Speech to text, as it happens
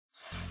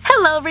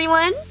Hello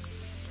everyone!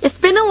 It's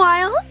been a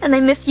while and I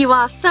miss you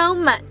all so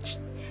much.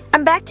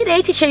 I'm back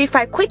today to show you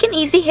 5 quick and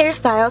easy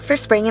hairstyles for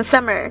spring and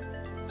summer.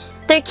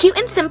 They're cute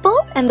and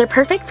simple and they're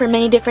perfect for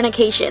many different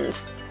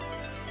occasions.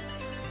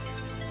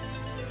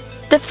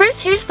 This first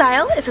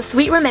hairstyle is a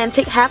sweet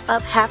romantic half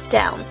up, half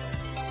down.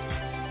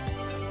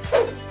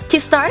 To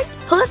start,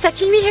 pull a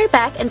section of your hair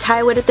back and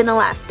tie with a thin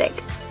elastic.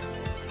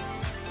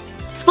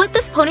 Split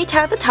this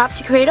ponytail at the top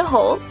to create a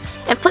hole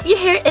and flip your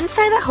hair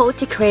inside that hole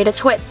to create a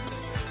twist.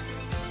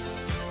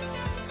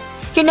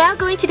 You're now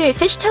going to do a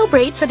fishtail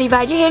braid, so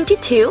divide your hair into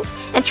 2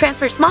 and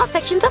transfer small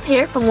sections of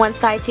hair from one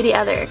side to the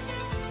other.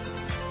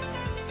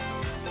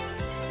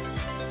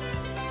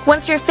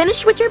 Once you're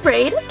finished with your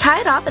braid, tie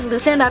it up and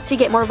loosen it up to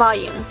get more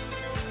volume.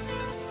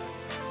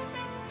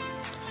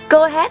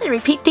 Go ahead and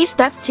repeat these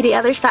steps to the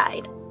other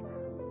side.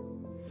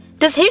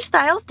 This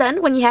hairstyle is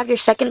done when you have your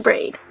second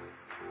braid.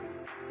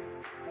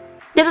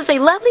 This is a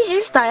lovely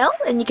hairstyle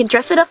and you can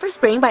dress it up for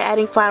spring by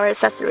adding flower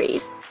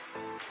accessories.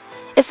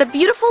 It's a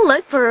beautiful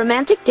look for a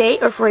romantic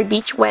date or for a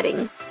beach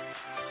wedding.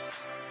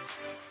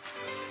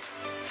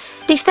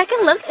 The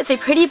second look is a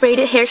pretty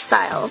braided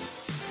hairstyle.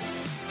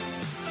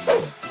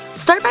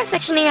 Start by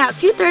sectioning out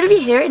 2/3 of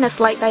your hair in a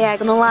slight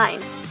diagonal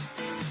line.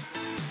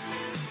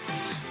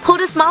 Pull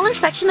the smaller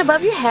section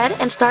above your head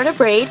and start a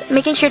braid,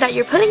 making sure that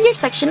you're putting your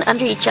section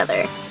under each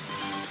other.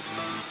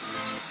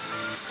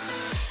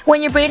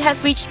 When your braid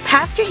has reached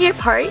past your hair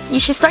part, you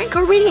should start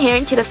incorporating hair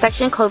into the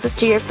section closest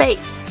to your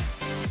face.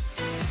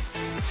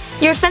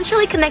 You're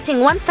essentially connecting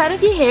one side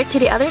of your hair to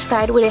the other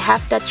side with a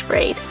half Dutch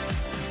braid.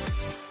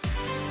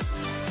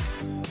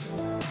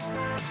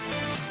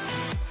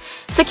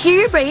 Secure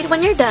your braid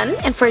when you're done,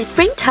 and for a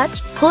spring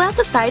touch, pull out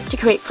the sides to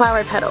create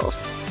flower petals.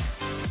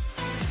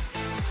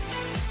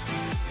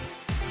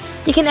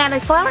 You can add a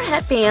flower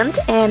headband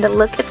and the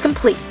look is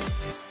complete.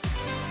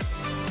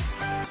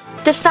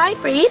 The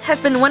side braid has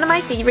been one of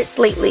my favorites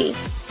lately.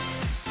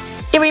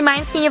 It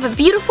reminds me of a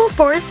beautiful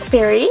forest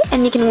fairy,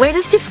 and you can wear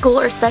this to school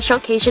or special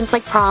occasions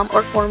like prom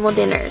or formal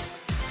dinners.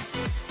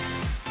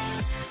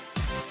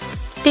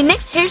 The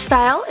next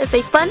hairstyle is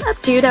a fun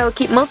updo that will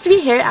keep most of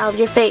your hair out of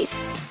your face.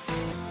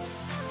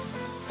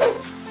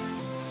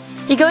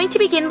 You're going to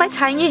begin by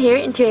tying your hair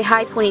into a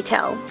high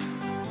ponytail.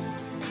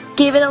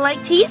 Give it a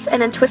light tease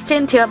and then twist it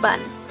into a bun.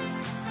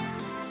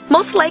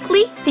 Most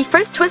likely, the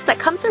first twist that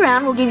comes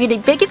around will give you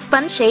the biggest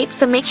bun shape,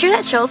 so make sure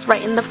that shows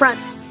right in the front.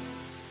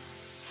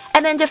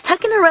 And then just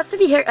tuck in the rest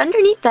of your hair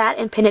underneath that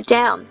and pin it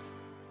down.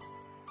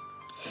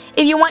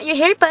 If you want your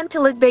hair bun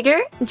to look bigger,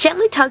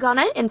 gently tug on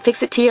it and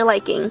fix it to your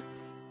liking.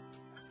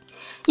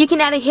 You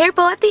can add a hair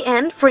bow at the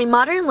end for a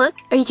modern look,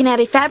 or you can add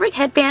a fabric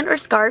headband or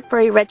scarf for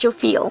a retro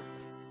feel.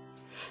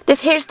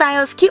 This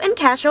hairstyle is cute and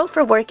casual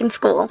for work and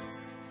school.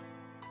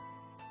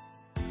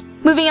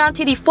 Moving on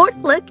to the fourth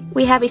look,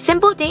 we have a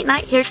simple date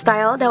night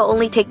hairstyle that will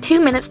only take 2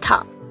 minutes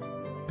top.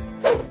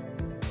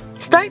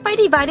 Start by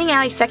dividing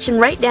out a section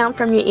right down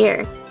from your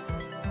ear.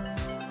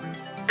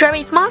 Grab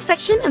a small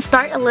section and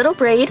start a little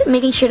braid,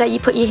 making sure that you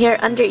put your hair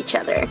under each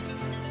other.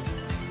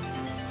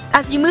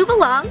 As you move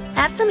along,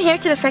 add some hair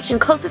to the section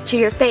closest to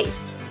your face.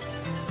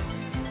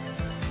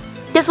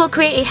 This will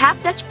create a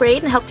half Dutch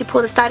braid and help to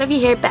pull the side of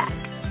your hair back.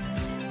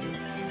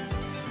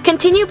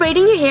 Continue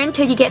braiding your hair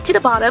until you get to the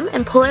bottom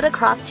and pull it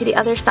across to the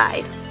other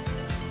side.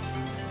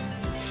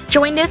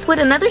 Join this with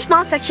another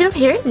small section of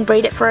hair and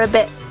braid it for a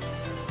bit.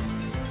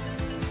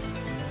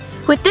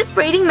 With this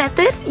braiding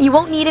method, you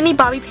won't need any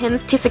bobby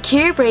pins to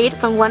secure your braid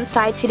from one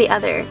side to the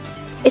other.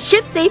 It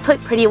should stay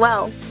put pretty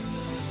well.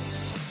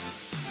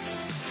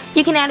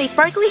 You can add a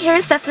sparkly hair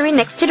accessory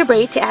next to the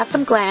braid to add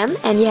some glam,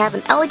 and you have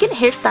an elegant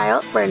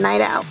hairstyle for a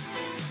night out.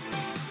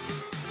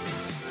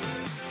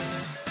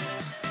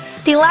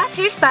 The last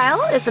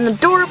hairstyle is an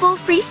adorable,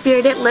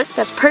 free-spirited look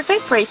that's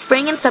perfect for a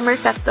spring and summer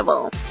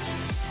festival.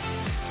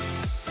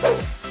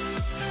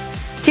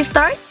 To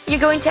start, you're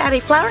going to add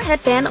a flower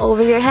headband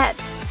over your head.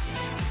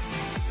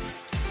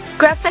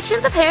 Grab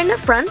sections of hair in the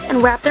front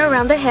and wrap them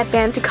around the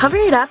headband to cover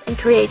it up and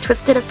create a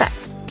twisted effect.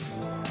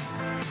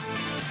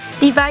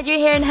 Divide your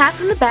hair in half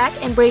from the back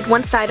and braid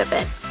one side of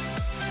it.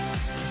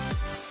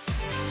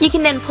 You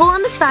can then pull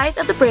on the sides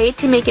of the braid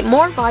to make it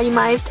more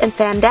volumized and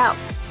fanned out.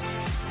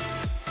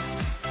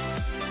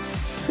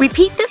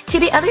 Repeat this to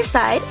the other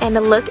side and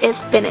the look is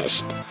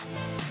finished.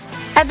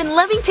 I've been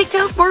loving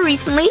pigtails more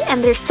recently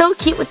and they're so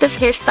cute with this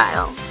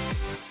hairstyle.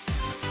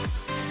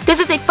 This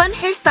is a fun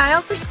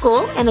hairstyle for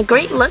school and a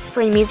great look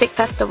for a music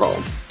festival.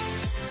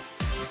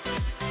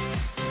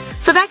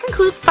 So that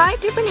concludes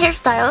 5 different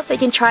hairstyles that you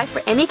can try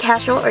for any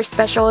casual or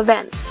special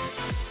events.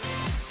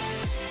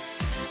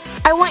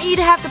 I want you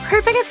to have the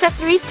perfect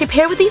accessories to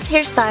pair with these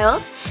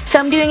hairstyles, so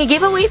I'm doing a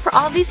giveaway for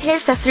all these hair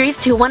accessories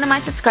to one of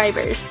my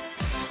subscribers.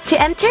 To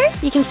enter,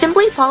 you can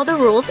simply follow the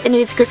rules in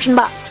the description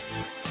box.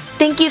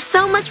 Thank you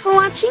so much for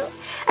watching.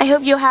 I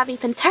hope you'll have a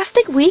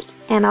fantastic week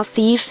and I'll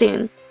see you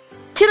soon.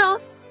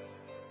 Toodles!